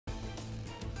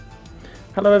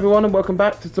Hello everyone and welcome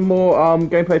back to some more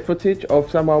gameplay footage of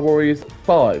Samurai Warriors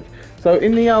 5. So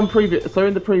in the in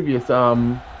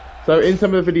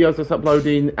some of the videos that's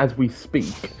uploading as we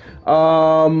speak,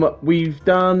 we've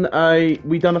done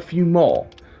a few more.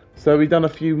 So we've done a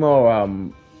few more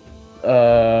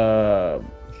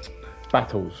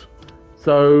battles.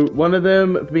 So one of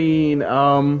them being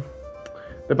the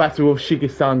Battle of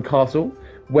Shigesan Castle,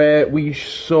 where we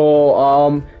saw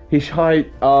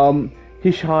Hishide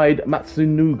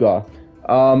Matsunaga,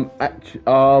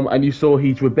 and you saw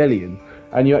his rebellion,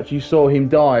 and you actually saw him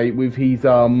die with his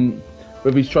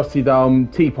trusted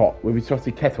teapot, with his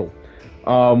trusted kettle,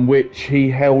 which he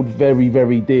held very,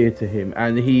 very dear to him,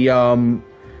 and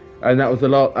that was a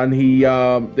lot. And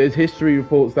there's history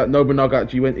reports that Nobunaga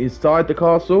actually went inside the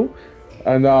castle,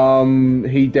 and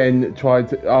he then tried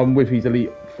to, with his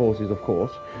elite forces, of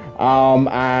course.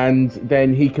 And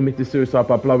then he committed suicide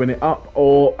by blowing it up,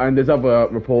 and there's other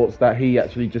reports that he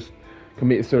actually just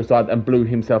committed suicide and blew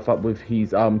himself up with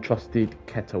his trusted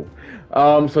kettle.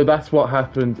 So that's what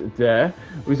happened there.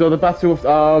 We saw the Battle of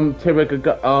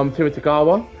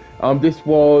Tiratagawa. This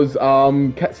was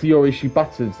Katsuyori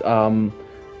Shibata's,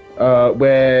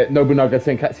 where Nobunaga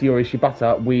sent Katsuyori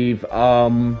Shibata with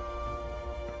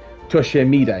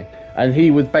Toshimide, and he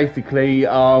was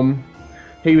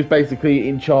basically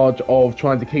in charge of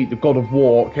trying to keep the god of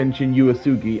war, Kenshin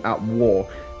Uesugi, at war.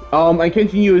 And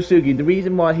Kenshin Uesugi, the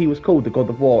reason why he was called the god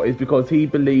of war is because he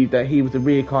believed that he was a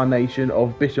reincarnation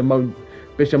of Bishamonten,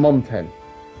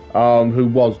 who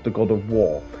was the god of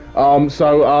war. And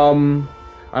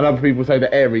other people say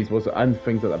that Ares was, and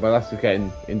things like that, but that's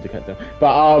getting into Kenshin.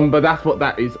 But that's what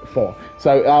that is for.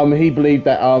 So he believed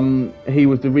that he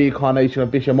was the reincarnation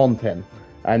of Bishamonten,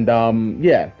 and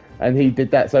yeah. And he did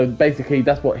that. So basically,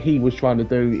 that's what he was trying to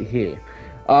do here.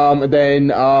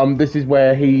 This is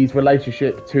where his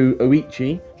relationship to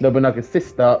Oichi, Nobunaga's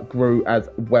sister, grew as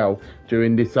well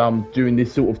during this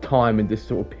sort of time and this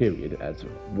sort of period as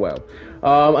well.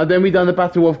 And then we done the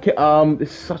battle of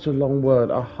it's such a long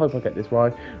word. I hope I get this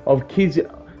right. Of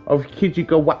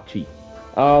Kijigawachi.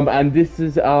 And this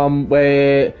is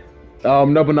where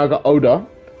Nobunaga Oda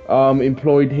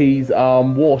employed his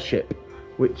warship,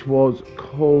 which was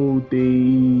called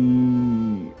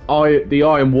the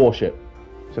Iron Warship.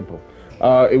 Simple.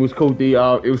 It was called the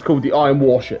Iron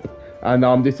Warship,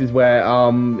 and this is where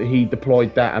he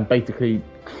deployed that and basically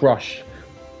crushed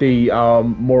the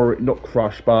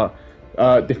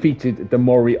defeated the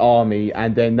Mori army,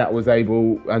 and then that was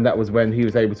when he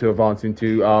was able to advance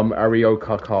into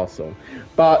Arioka Castle.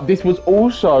 But this was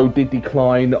also the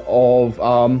decline of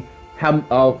Hanbei.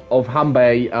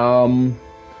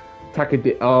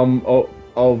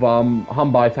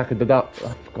 Hanbei Takada, I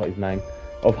forgot his name.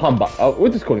 Of Hanbei,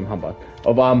 we'll just call him Hanbei.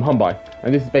 Of Hanbei,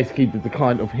 and this is basically the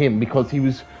decline of him because he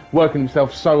was working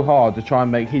himself so hard to try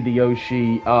and make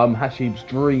Hideyoshi Hashib's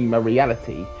dream a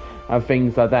reality and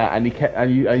things like that, and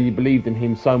he believed in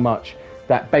him so much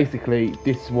that basically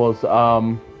this was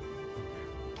sorry,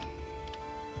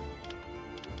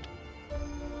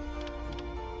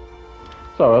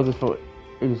 I just thought.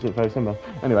 It was very similar.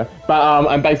 Anyway, but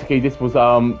and basically this was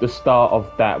the start of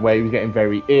that, where he was getting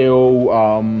very ill,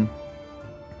 and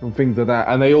things like that.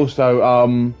 And they also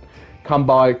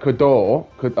Kanbai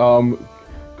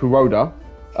Kuroda.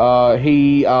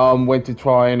 He went to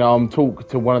try and talk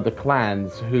to one of the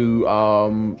clans who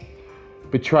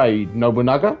betrayed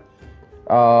Nobunaga,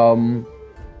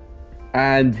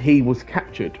 and he was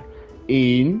captured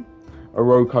in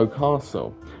Aroko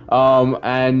Castle.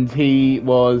 And he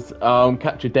was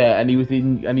captured there, and he was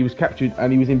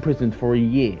imprisoned for a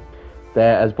year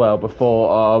there as well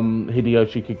before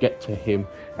Hideyoshi could get to him.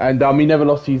 And he never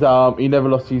lost his undying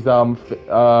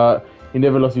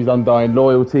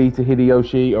loyalty to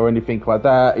Hideyoshi or anything like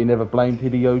that. He never blamed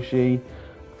Hideyoshi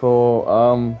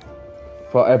for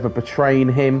ever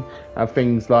betraying him and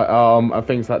things like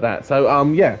that.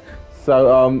 So yeah.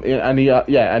 So and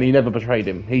he never betrayed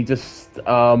him. He just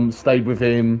stayed with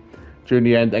him during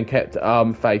the end and kept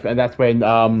faith. And that's when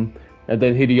and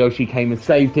then Hideyoshi came and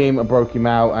saved him and broke him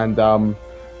out and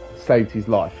saved his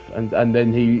life. And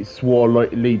then he swore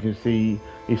loyalty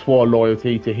to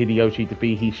Hideyoshi to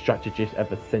be his strategist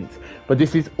ever since. But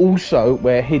this is also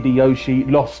where Hideyoshi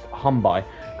lost Hanbei,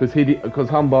 because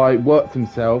Hanbei worked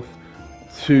himself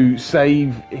to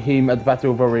save him at the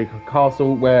Battle of Arioka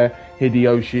Castle, where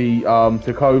Hideyoshi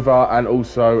took over, and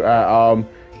also at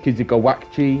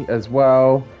Kijigawachi as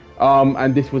well.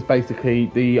 And this was basically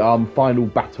the final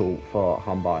battle for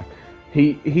Hanbei.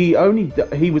 He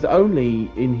was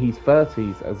only in his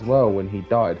 30s as well when he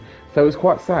died, so it was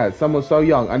quite sad. Someone so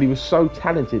young, and he was so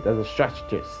talented as a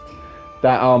strategist,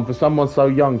 that for someone so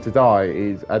young to die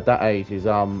is at that age is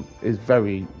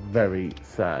very, very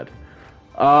sad.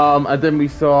 And then we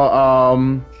saw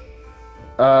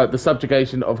the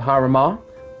subjugation of Harima,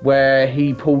 where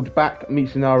he pulled back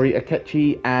Mitsunari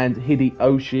Akechi and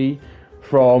Hideyoshi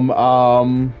from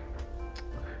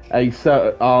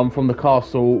from the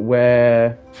castle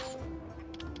where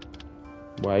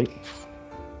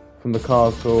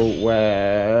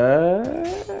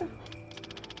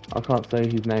I can't say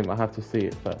his name. I have to see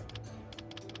it first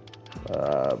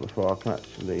before I can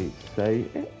actually say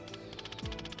it.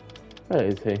 Where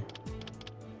is he?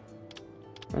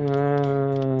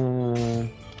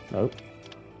 Nope.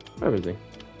 Where is he?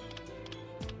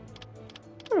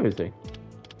 Where is he?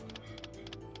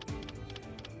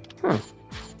 Huh.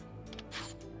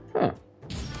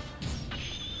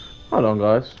 Hold on,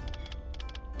 guys.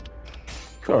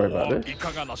 Sorry about this.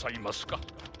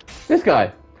 This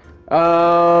guy.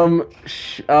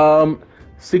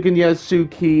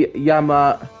 Sugunyazuki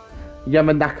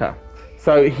Yamanaka.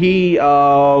 So he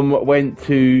went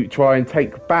to try and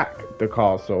take back the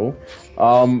castle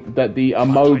that the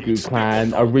Amogu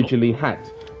clan originally had,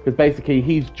 because basically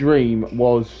his dream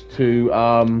was to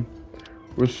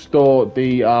restore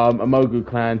the Amogu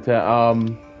clan to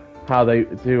how they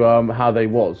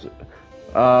was.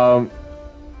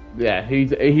 Yeah,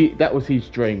 that was his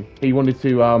dream. He wanted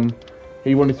to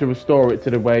restore it to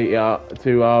the way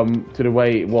to the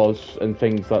way it was and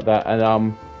things like that.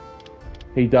 And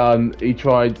he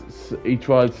tried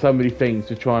so many things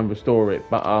to try and restore it,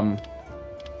 but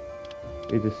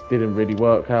it just didn't really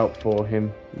work out for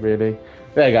him, really.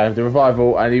 There you go, the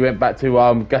revival, and he went back to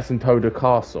Gasentoda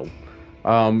Castle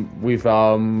with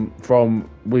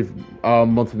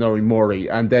Montanori Mori,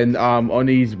 and then on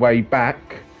his way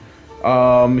back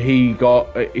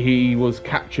he was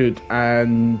captured,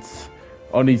 and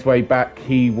on his way back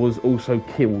he was also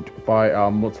killed by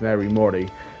Montanori Mori,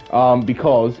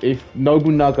 because if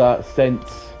Nobunaga sent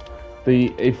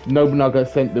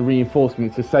the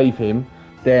reinforcements to save him,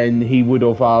 then he would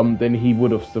have survived. Because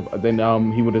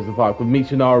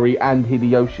Mitsunari and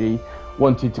Hideyoshi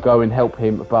wanted to go and help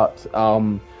him, but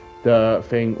the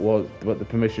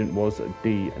permission was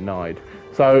denied.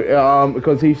 So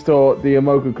because he saw the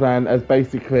Amogu clan as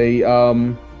basically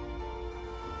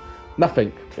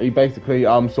nothing. He basically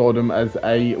saw them as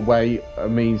a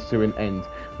means to an end,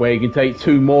 where he can take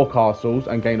 2 more castles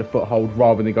and gain a foothold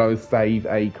rather than go and save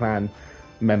a clan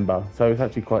member. So it's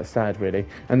actually quite sad, really.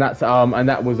 And that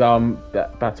was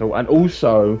that battle. And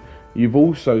also you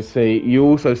also see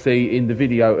in the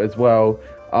video as well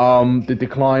the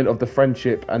decline of the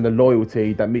friendship and the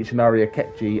loyalty that Mitsunari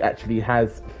Akechi actually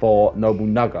has for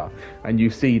Nobunaga. And you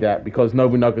see that because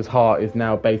Nobunaga's heart is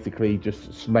now basically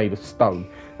just made of stone,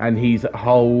 and his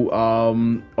whole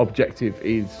objective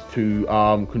is to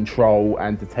control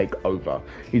and to take over.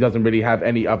 He doesn't really have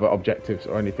any other objectives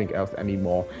or anything else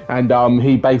anymore. And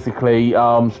he basically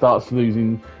starts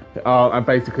losing, and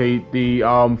basically the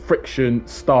friction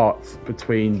starts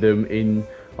between them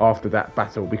after that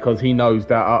battle, because he knows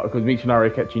that because Mitsunari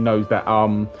Akechi knows that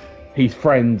his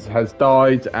friend has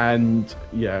died, and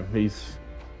yeah, he's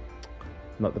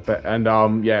not the best.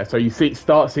 And yeah, so you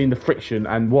start seeing the friction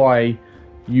and why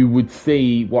you would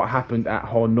see what happened at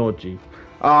Honnoji.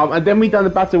 And then we done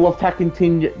the battle of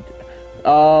Takatenjin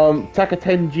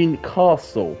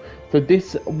Castle. So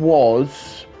this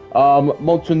was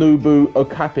Motonobu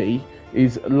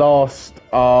Okapi's last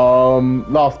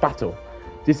battle.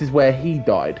 This is where he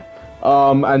died.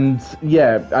 And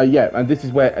this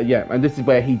is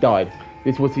where he died.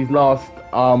 This was his last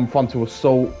frontal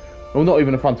assault. Well, not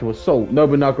even a frontal assault.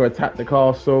 Nobunaga attacked the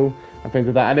castle and things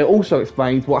like that. And it also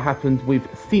explains what happened with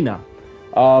Sina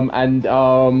and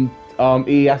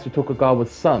Ieyasu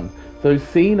Tokugawa's son. So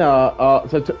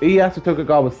Ieyasu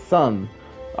Tokugawa's son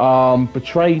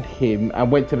betrayed him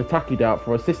and went to the Takeda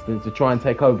for assistance to try and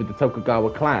take over the Tokugawa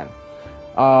clan.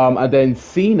 And then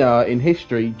Sina in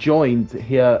history joined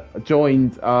her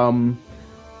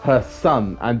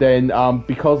son, and then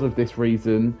because of this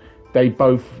reason they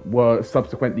both were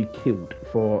subsequently killed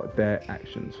for their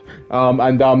actions.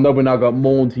 And Nobunaga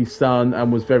mourned his son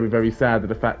and was very, very sad at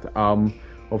the fact of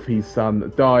his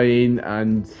son dying.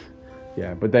 And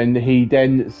yeah, but then he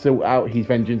sought out his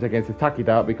vengeance against the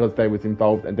Takeda because they was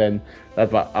involved, and then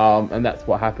that's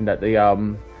what happened at the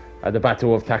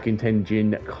Battle of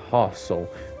Takatenjin Castle,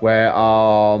 where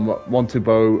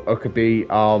Montonobu Okapi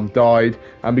died,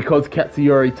 and because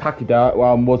Katsuyori Takeda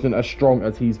wasn't as strong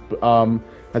as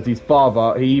his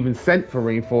father, he even sent for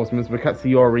reinforcements, but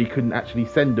Katsuyori couldn't actually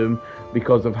send them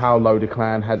because of how low the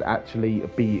clan had actually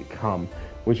become,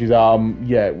 which is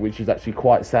actually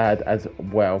quite sad as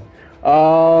well.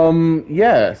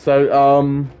 Yeah.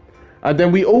 So and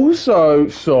then we also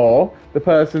saw the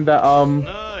person that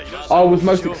I was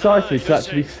most excited to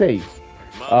actually see.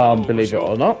 Believe it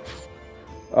or not.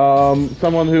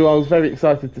 Someone who I was very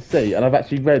excited to see, and I've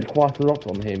actually read quite a lot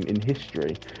on him in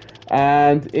history,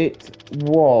 and it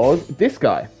was this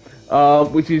guy,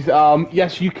 which is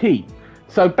Yasuki.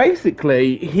 So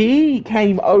basically, he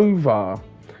came over.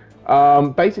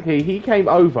 He came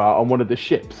over on one of the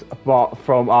ships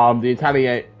from the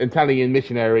Italian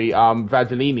missionary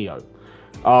Vagelino,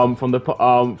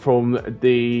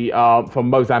 from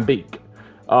Mozambique.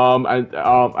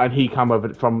 And he came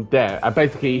over from there. And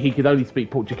basically, he could only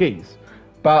speak Portuguese.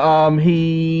 But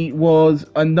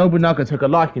Nobunaga took a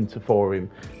liking for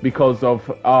him because of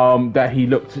that he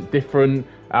looked different,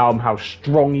 how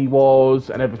strong he was,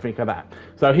 and everything like that.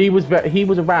 So he was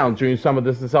around during some of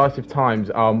the decisive times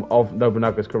of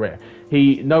Nobunaga's career.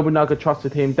 Nobunaga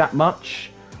trusted him that much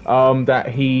that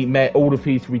he met all of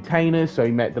his retainers. So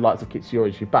he met the likes of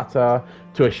Kitsuyori Shibata,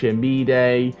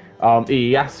 Toshimide,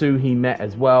 Ieyasu he met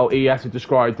as well. Ieyasu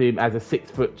described him as a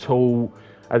 6 foot tall,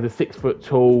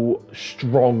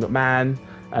 strong man,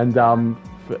 and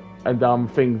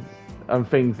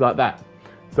things like that.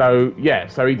 So yeah,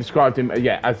 so he described him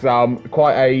as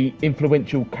quite a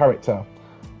influential character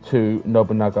to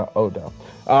Nobunaga Oda.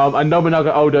 And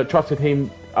Nobunaga Oda trusted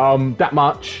him that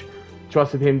much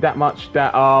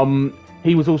that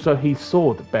he was also his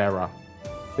sword bearer.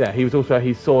 Yeah, he was also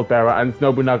his sword bearer, and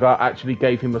Nobunaga actually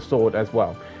gave him a sword as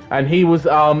well. And he was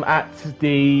at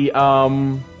the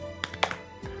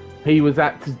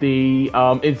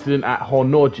incident at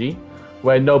Honnoji,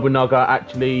 where Nobunaga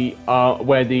actually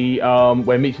where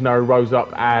Michinari rose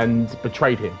up and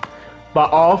betrayed him.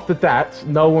 But after that,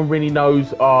 no one really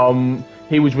knows.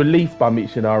 He was released by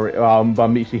Michinari, by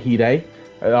Mitsuhide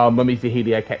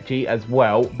Akechi as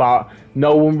well, but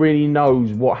no one really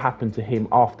knows what happened to him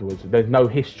afterwards. There's no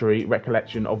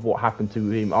recollection of what happened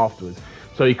to him afterwards.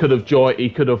 So he could have joined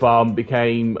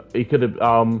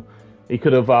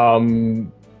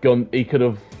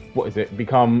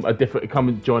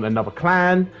another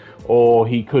clan, or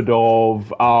he could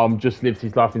have just lived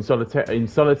his life in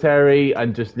solitary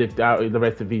and just lived out the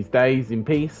rest of his days in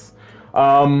peace.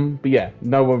 But yeah,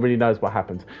 no one really knows what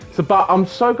happened. But I'm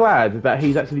so glad that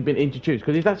he's actually been introduced,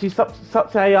 because he's actually such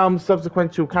a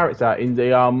subsequential character in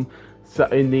the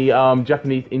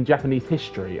Japanese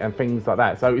history and things like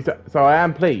that. So I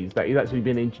am pleased that he's actually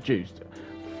been introduced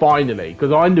finally,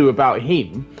 because I knew about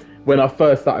him when I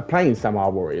first started playing Samurai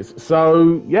Warriors.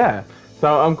 So yeah.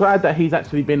 So I'm glad that he's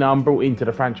actually been brought into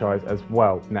the franchise as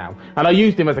well now. And I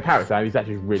used him as a character, and he's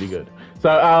actually really good. So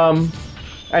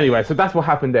anyway, so that's what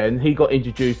happened then. He got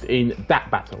introduced in that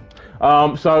battle.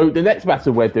 So the next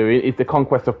battle we're doing is the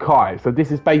Conquest of Kai. So this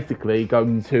is basically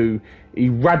going to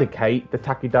eradicate the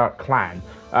Takeda clan.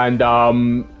 And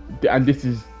this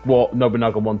is what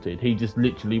Nobunaga wanted. He just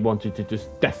literally wanted to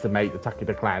just decimate the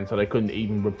Takeda clan so they couldn't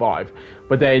even revive.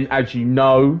 But then, as you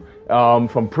know,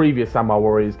 from previous Samurai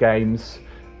Warriors games,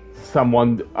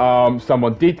 someone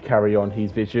did carry on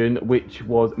his vision, which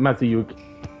was Masayuki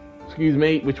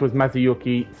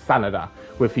Sanada,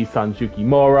 with his sons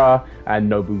Yukimura and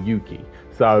Nobuyuki.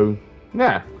 So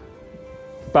yeah,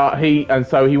 he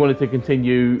wanted to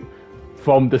continue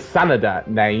from the Sanada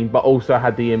name, but also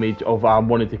had the image of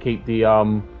wanting to keep the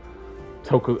of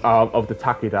the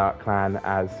Takeda clan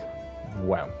as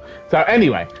well. So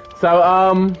anyway,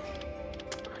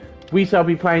 we shall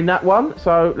be playing that one.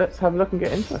 So let's have a look and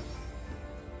get into it.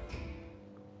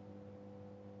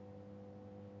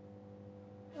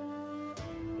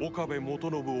 岡部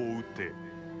元信を討って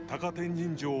高天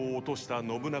神城を落とした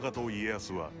信長と家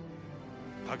康は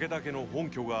武田家の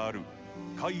本拠がある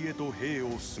甲斐へと兵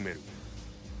を進める。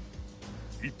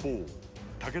一方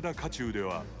武田家中で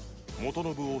は元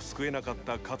信を救えなかっ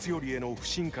た勝頼への不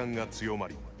信感が強ま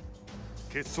り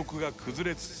結束が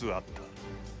崩れつつあった。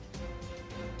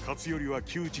勝頼は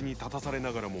窮地に立たされ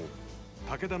ながらも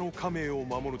武田の家名を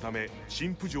守るため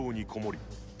新婦城にこもり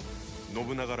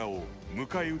信長らを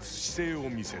迎え撃つ姿勢を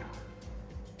見せる。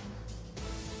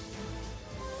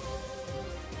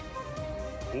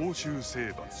甲州征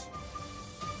伐。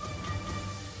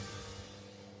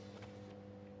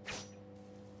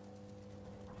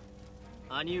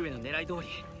兄上の狙い通り、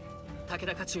武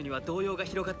田家中には動揺が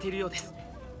広がっているようです。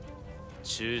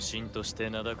中心として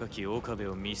名高き岡部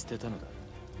を見捨てたのだ。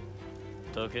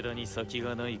武田に先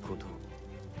がないことを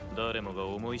誰もが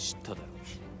思い知っただろう。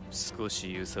少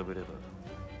し揺さぶれば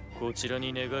こちら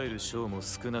に寝返る将も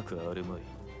少なくあるまい。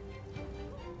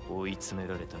追い詰め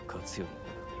られた勝頼が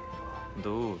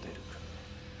どう出るか。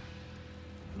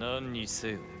何に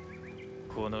せよ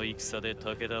この戦で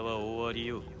武田は終わり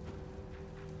よう。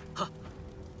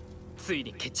つい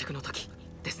に決着の時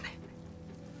ですね。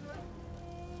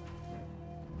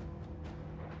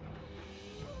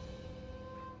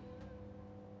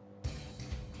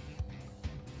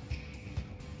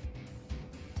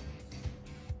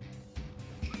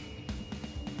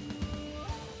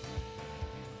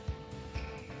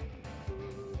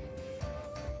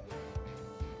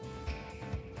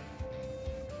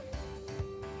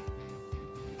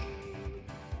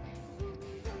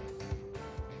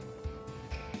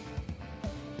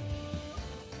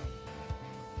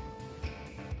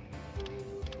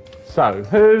So,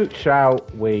 who shall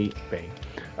we be?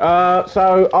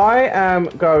 So I am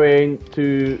going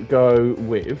to go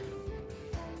with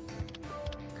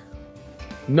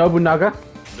Nobunaga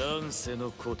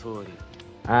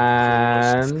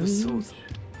and he's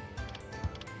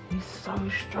so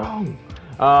strong.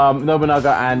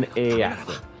 Nobunaga and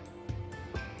Ieyasu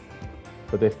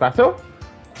for this battle.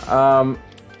 So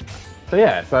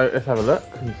yeah, so let's have a look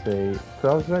and see. So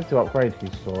I was going to upgrade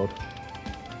his sword.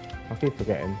 I keep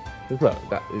forgetting. Look,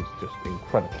 that is just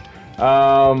incredible.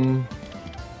 Yeah,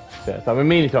 so I've been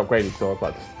meaning to upgrade his sword,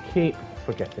 but I just keep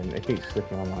forgetting. It keeps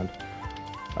slipping my mind.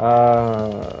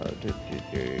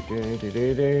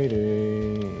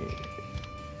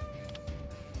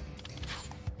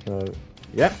 So,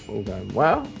 yeah, all going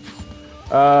well.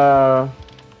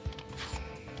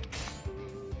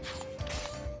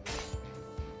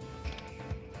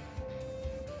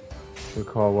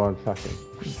 Recall one second.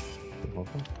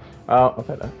 I'll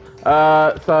take that.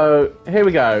 So here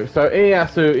we go. So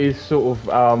Ieyasu is sort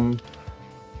of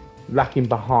lacking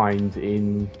behind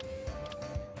in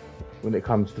when it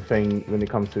comes to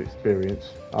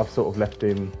experience. I've sort of left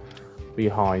him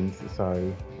behind.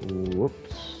 So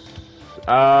whoops.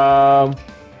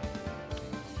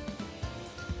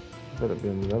 Better be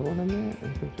on the level in there.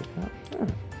 Yeah,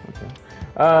 okay.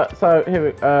 So here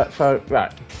we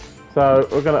right. So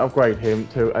we're gonna upgrade him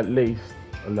to at least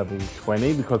a level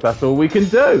 20 because that's all we can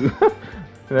do.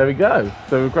 There we go.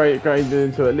 So we're upgraded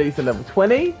into at least a level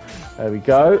 20. There we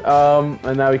go.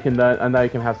 And now we can learn, and now you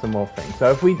can have some more things.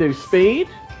 So if we do speed,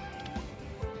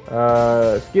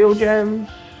 skill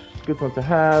gems, good one to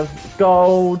have.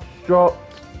 Gold dropped.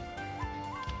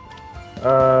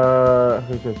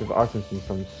 Items and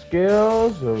some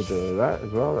skills. We'll do that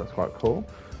as well. That's quite cool.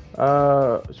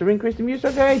 Should we increase the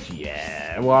Muso gauge?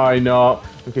 Yeah, why not?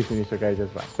 Increase the Muso gauge as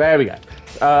well. There we go.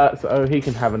 So he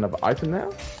can have another item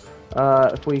now.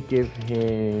 If we give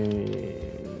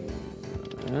him,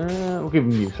 we'll give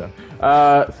him Muso.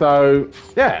 So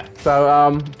yeah.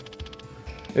 So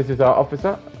this is our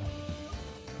officer.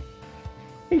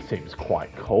 He seems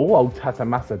quite cool. Old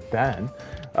Tatamasa Dan.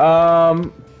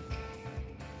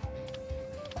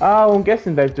 Oh, I'm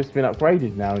guessing they've just been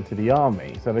upgraded now into the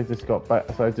army, so they've just got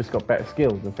better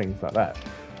skills and things like that.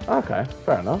 Okay,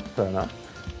 fair enough. I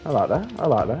like that.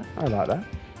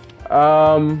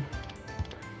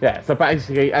 Yeah. So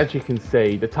basically, as you can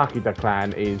see, the Takeda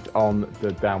clan is on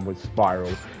the downward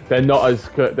spiral. They're not as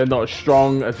good. They're not as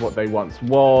strong as what they once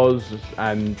was,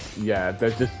 and yeah,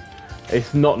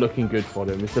 it's not looking good for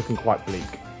them. It's looking quite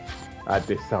bleak at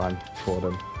this time for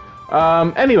them.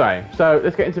 Anyway, so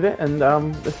let's get into it and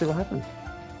let's see what happens.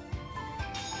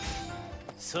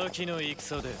 先の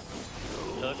戦で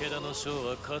武田の将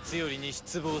は勝頼に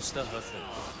失望したはずだ。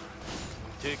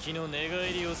敵の寝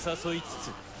返りを誘いつ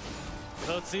つ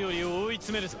勝頼を追い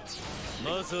詰めるぞ。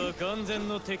まずは眼前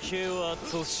の敵兵を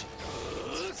圧倒し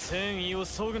戦意を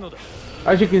削ぐのだ。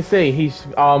 As you can see, his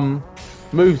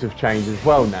moves have changed as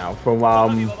well now from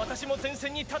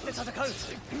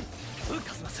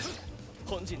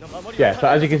yeah, so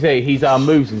as you can see, his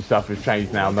moves and stuff have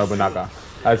changed now, Nobunaga,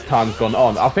 as time's gone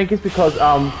on. I think it's because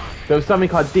there was something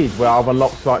I did where I've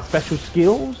unlocked like special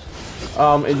skills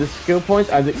in the skill points,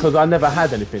 and because I never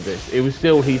had anything of this, it was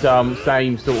still his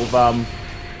same sort of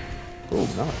oh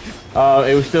nice.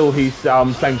 It was still his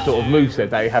same sort of moveset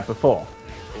that he had before.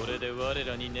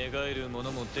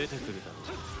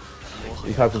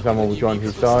 He's hoping someone will join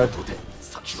his side.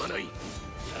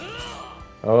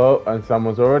 Oh, and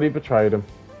someone's already betrayed him.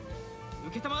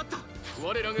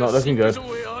 Not looking good.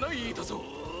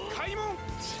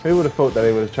 Who would have thought that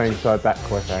he would have changed side that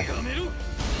quicker?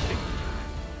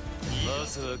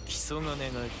 To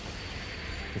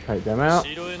take them out.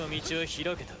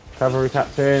 Cavalry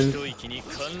captains.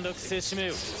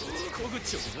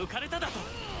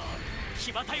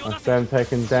 That's them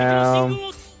taken down.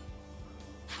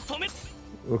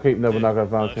 We'll keep Nobunaga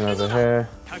advancing over here.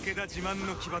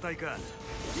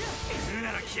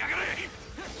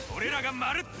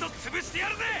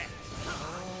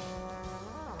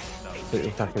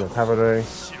 attacking the cavalry.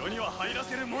 城には入ら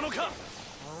せるものか。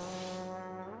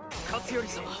勝頼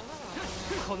様、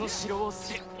この城を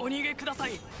捨てお逃げくださ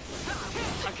い。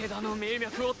武田の名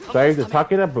脈を保つ Save the た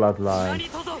め Takeda bloodline. 何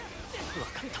卒。分か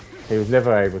った。 He was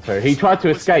never able to. He tried to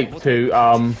escape to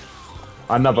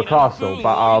another castle,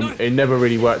 but it never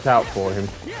really worked out for him.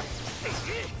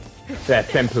 There,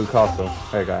 Senpu Castle.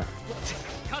 There you go.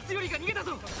 勝頼が逃げた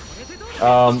ぞ。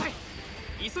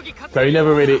 So he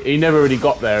never really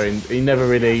got there, and he never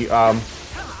really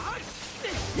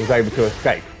was able to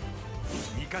escape.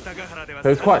 So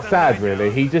it's quite sad, really.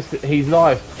 His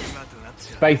life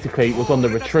basically was on the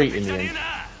retreat in the end.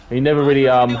 He never really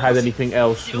had anything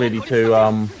else really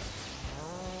to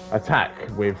attack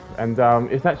with, and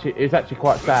it's actually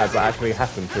quite sad what actually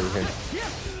happened to him,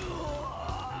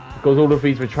 because all of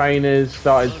these retainers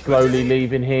started slowly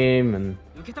leaving him, and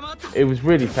it was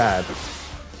really sad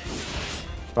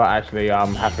what actually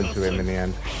happened to him in the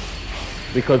end,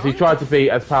 because he tried to be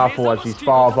as powerful as his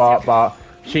father, but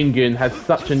Shingen has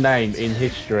such a name in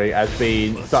history as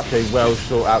being such a well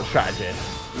thought out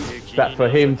strategist that for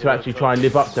him to actually try and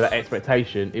live up to that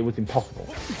expectation, it was impossible.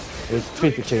 It was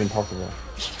physically impossible.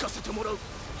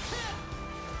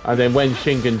 And then when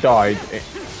Shingen died,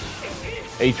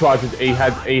 he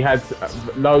had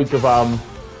loads of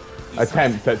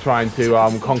attempts at trying to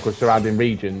conquer surrounding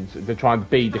regions to try and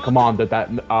be the commander that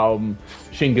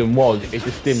Shingen was. It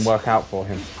just didn't work out for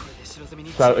him.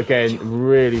 So again,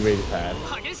 really, really sad.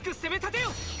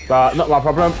 But not my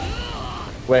problem.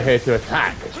 We're here to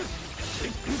attack.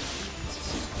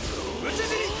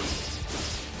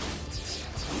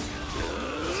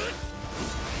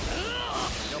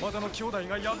 山田の兄弟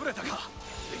が敗れたか。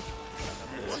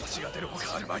血が出るほ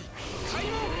かあるまい。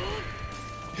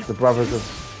 The brothers of...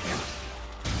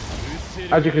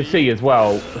 As you can see as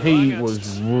well, he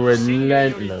was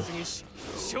relentless.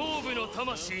 勝負の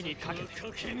魂にかけて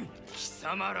貴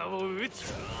様らを撃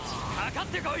つ。かかっ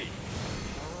てこい。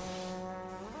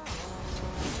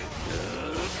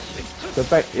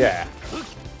 Yeah.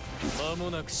 間も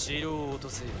なく城を落と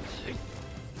せ。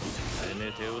せ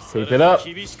めてをさ Keep it ら up.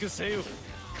 に厳しくせよ。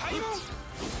開門。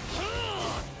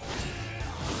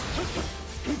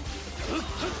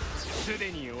す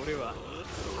でに俺は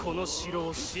この城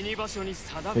を死に場所に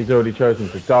定め。 He's already chosen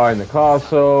to die in the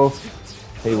castle.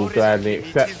 He will gladly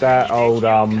accept that, old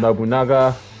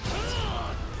Nobunaga.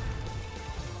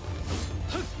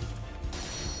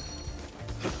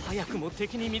 早くも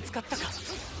敵に見つかったか。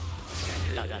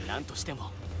だが何として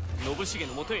も信繁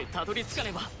のもとへたどり着か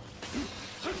ねば。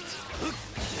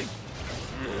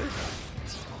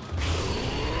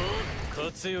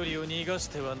勝頼を逃がし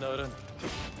てはならぬ。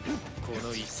こ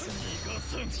の一戦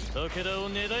で武田を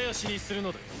根絶やしにする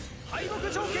のだ。敗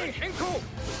北条件変更。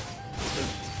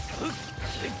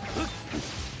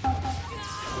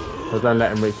 So don't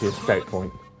let him reach the escape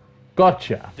point.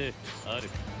 Gotcha. である。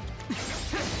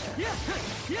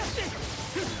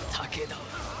武田は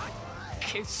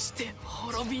決して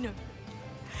滅びぬ。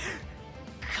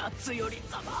勝頼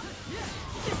様。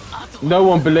 No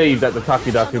one believed that the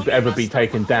Takeda could ever be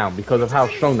taken down because of how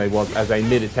strong they was as a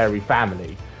military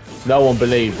family. No one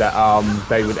believed that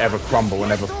they would ever crumble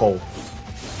and ever fall.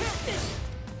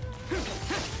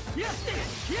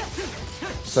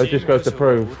 So it just goes to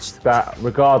prove that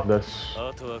regardless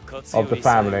of the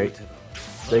family,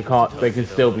 they can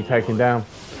still be taken down.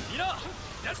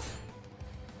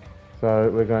 So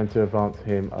we're going to advance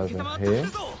him over here.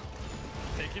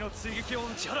 敵の追撃を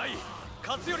打ち払い、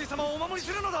勝頼様をお守り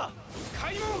するのだ。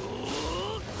開門。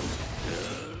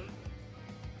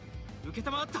受け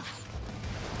たまった。逃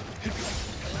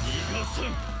がさん。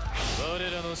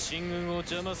我らの進軍を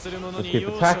邪魔する者に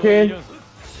容赦は要らん。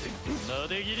な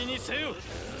で切りにせよ。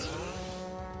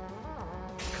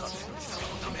勝頼様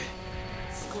のため、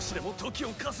少しでも時を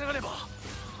稼がねば。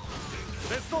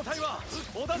別動隊は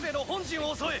織田勢の本陣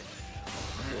を襲え。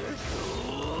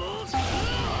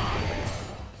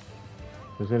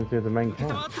 Vicinity of the main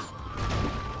camp.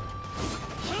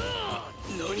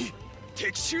 何？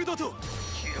敵襲だと？や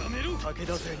めろ。武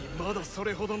田勢にまだそ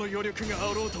れほどの余力が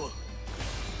あろうとは。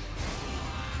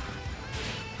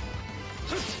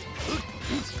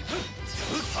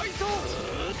敗走。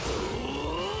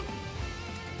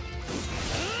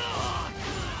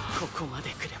ここまで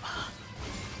来れば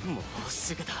もう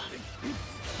すぐだ。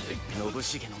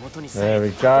信繁のもとに There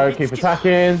we go. Keep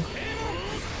attacking.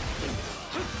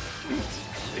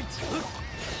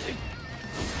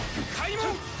 開門。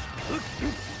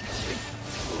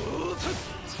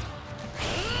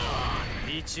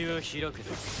道は開けた。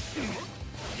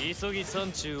急ぎ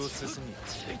山中を進み、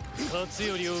勝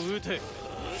頼を撃て。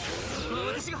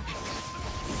私が。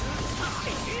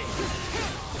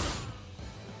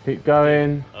Keep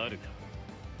going. あるか。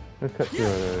 Look at the...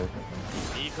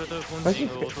 味方本陣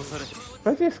が落とされて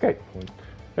Where's the escape point?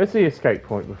 Where's the escape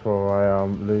point before I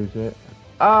lose it?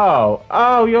 Oh!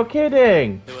 Oh, you're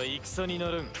kidding! では戦にな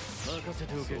らん。任せ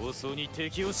ておけ。早々に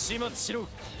敵を始末しろ。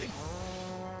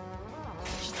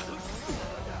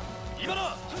今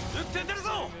だ、撃って出る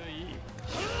ぞ。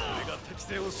俺が適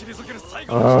正を退ける最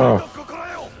後の時代の心得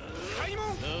を。開門。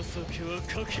情け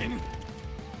はかけぬ。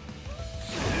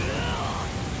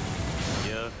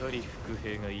やはり伏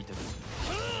兵がいたか。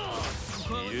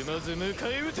ひるまず迎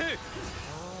え撃て。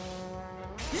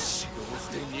城を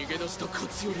捨て逃げ出した勝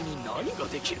頼に何が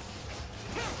できる。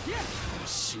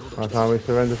 By the time we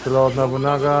surrender to Lord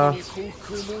Nobunaga.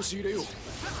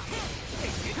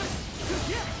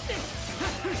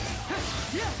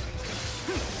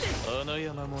 穴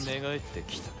山も寝返って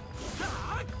きた。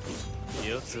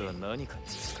奴は何かに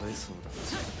使えそうだ。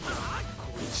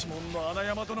小一門の穴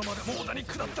山殿までも織田に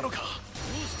下ったのか。どう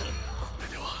した。これ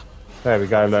では。There we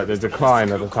go, look, the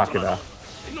decline of the Takeda.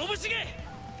 信繁、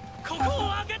ここを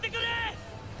開けてくれ。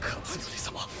勝頼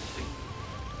様。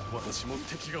私も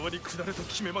敵側に下れと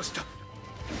決めました。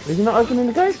 Is he not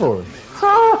opening the gate for him? Ha!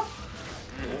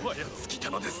 もはや尽きた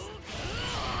のです。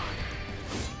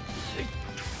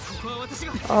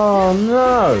 Oh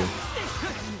no!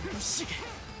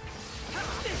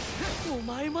 お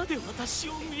前まで私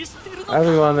を見捨てるのか。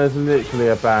 Everyone has literally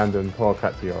abandoned poor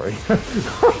Katsuyori.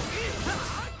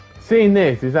 Seeing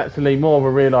this is actually more of a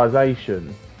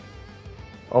realization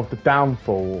of the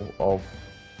downfall of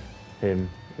him.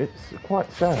 It's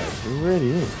quite sad, it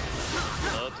really is.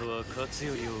 あとは勝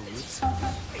頼を撃つ。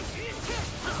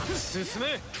進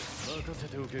め。任せ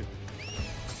ておけ。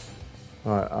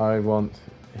 Right, I want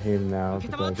him now to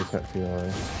go to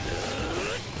Katsuyori.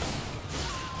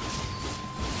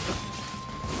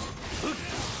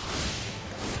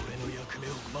 俺の役目を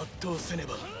全うせね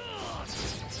ば。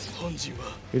本陣は。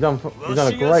 You've done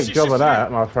a great job of that,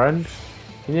 my friend.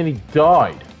 He nearly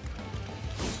died.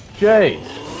 Jeez.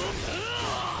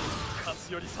 勝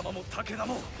頼様も武田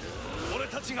も俺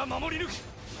たちが守り抜く。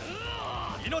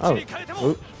命に変えて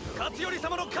も勝頼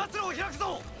様の活路を開く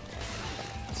ぞ。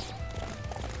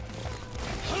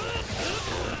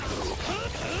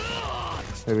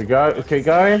 Here we go, let's keep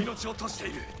going. 命を落として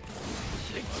いる。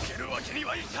負けるわけに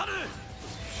はいかぬ。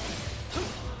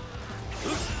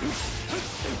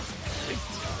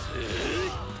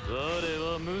我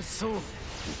は無双。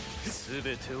す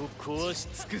べてを壊し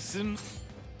尽くす。 Can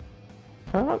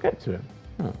I not get to him?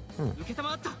 Oh, 受けた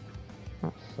まった。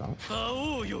 that sucks. 会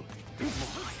おうよ。逃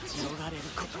れる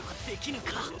ことはできぬ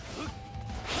か。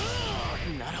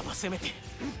ならばせめて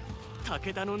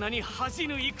武田の名に恥じ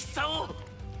ぬ戦を。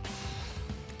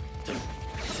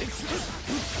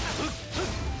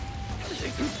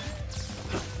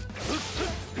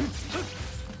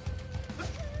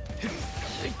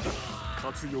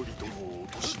 勝頼殿を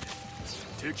落とし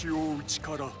敵を内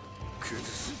から崩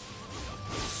す。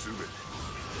すべて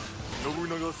信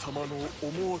長様の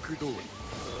思惑通りで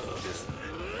すね。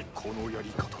このやり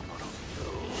方なら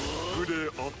武で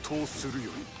圧倒する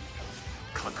より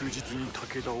確実に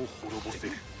武田を滅ぼせ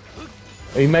る。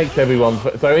 He makes everyone,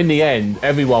 so in the end,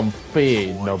 everyone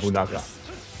feared Nobunaga.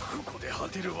 ここで果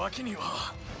てるわけに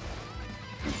は。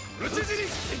討ち死に。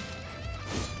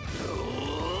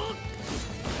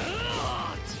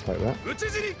 Like that. 討ち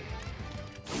死に。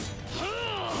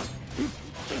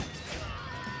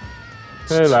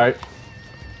 Too late.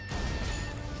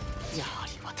 やは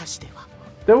り私では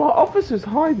There were officers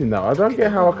hiding though. I don't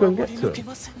get how I couldn't get 守り to 抜け them.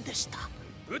 ませんでした。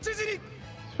討ち死に。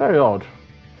 It's very odd.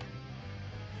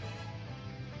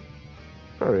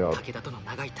 Very odd. 武田との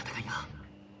長い戦いが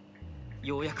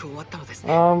ようやく終わったのです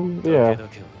ね。武 Yeah. 田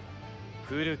家は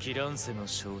古き乱世の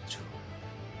象徴。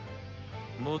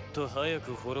もっと早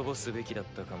く滅ぼすべきだっ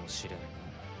たかもしれんな。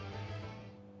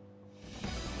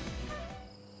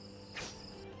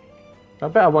 I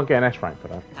bet I won't get an S rank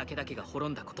for that. 武田家が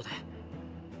滅んだことで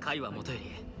甲斐はもとよ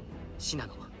り信濃、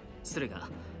駿河、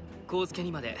上野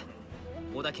にまで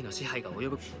織田家の支配が及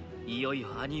ぶ。いよいよ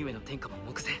兄上の天下も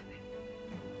目前。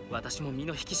私も身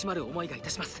の引き締まる思いがいた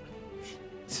します。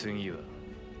次は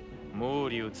毛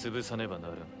利を潰さねばな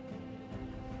らん。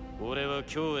俺は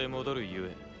京へ戻るゆ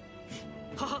え。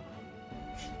はは。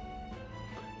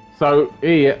 So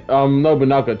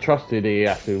Nobunaga trusted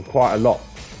Ieyasu quite a lot.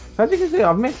 As you can see,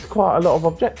 I've missed quite a lot of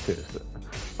objectives.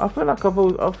 I feel like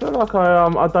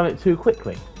I've done it too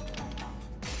quickly.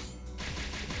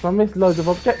 So I missed loads of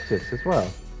objectives as well.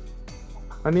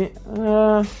 I mean,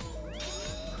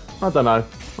 I don't know.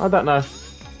 I don't know.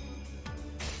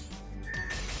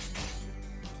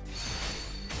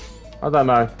 I don't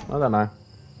know. I don't know.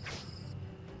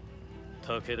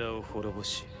 武田を滅ぼ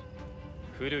し、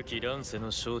古き乱世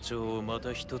の象徴をま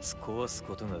た一つ壊す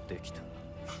ことができた。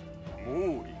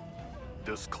毛利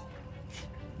ですか。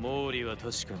毛利は確か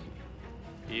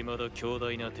に未だ強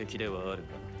大な敵ではある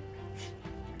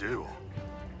が。では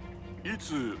い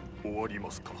つ終わりま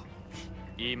すか。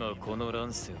今この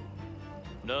乱世を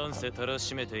乱世たら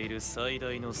しめている最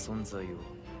大の存在を、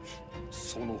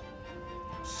その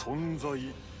存在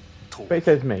と But it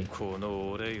says me. こ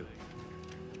の俺より、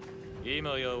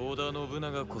今や織田信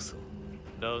長こそ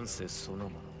乱世その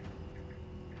も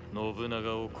の。信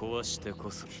長を壊して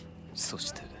こそ、そ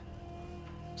して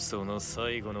その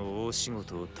最後の大仕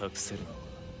事を託せるの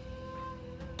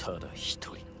はただ一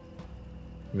人。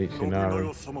信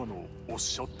長様のおっ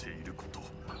しゃっていること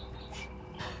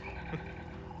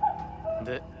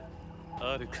で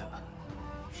あるか。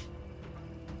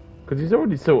Because he's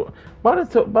already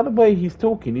by the way he's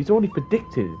talking, he's already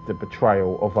predicted the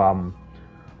betrayal of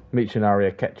Michinari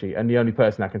Akechi, and the only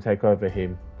person that can take over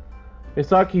him.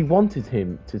 It's like he wanted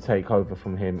him to take over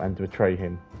from him and betray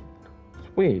him. It's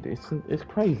weird. It's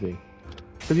crazy.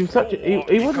 Because he was such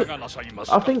he wasn't.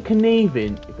 I think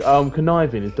conniving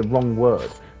is the wrong word.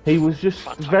 He was just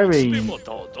very.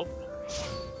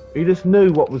 He just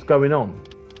knew what was going on.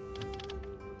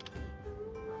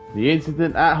 The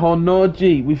incident at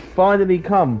Honnoji. We finally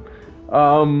come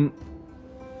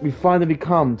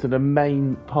to the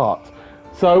main part.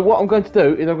 So what I'm going to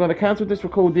do is I'm going to cancel this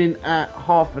recording at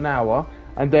half an hour,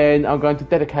 and then I'm going to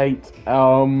dedicate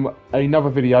another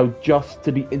video just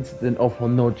to the incident of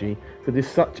Honnoji, because it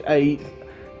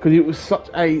was such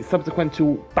a subsequent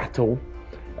battle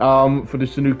for the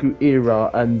Shinuku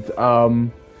era, and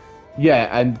yeah,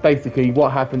 and basically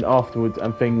what happened afterwards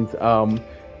and things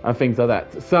like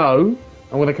that. So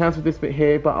I'm going to cancel this bit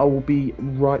here, but I will be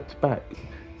right back.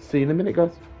 See you in a minute,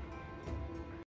 guys.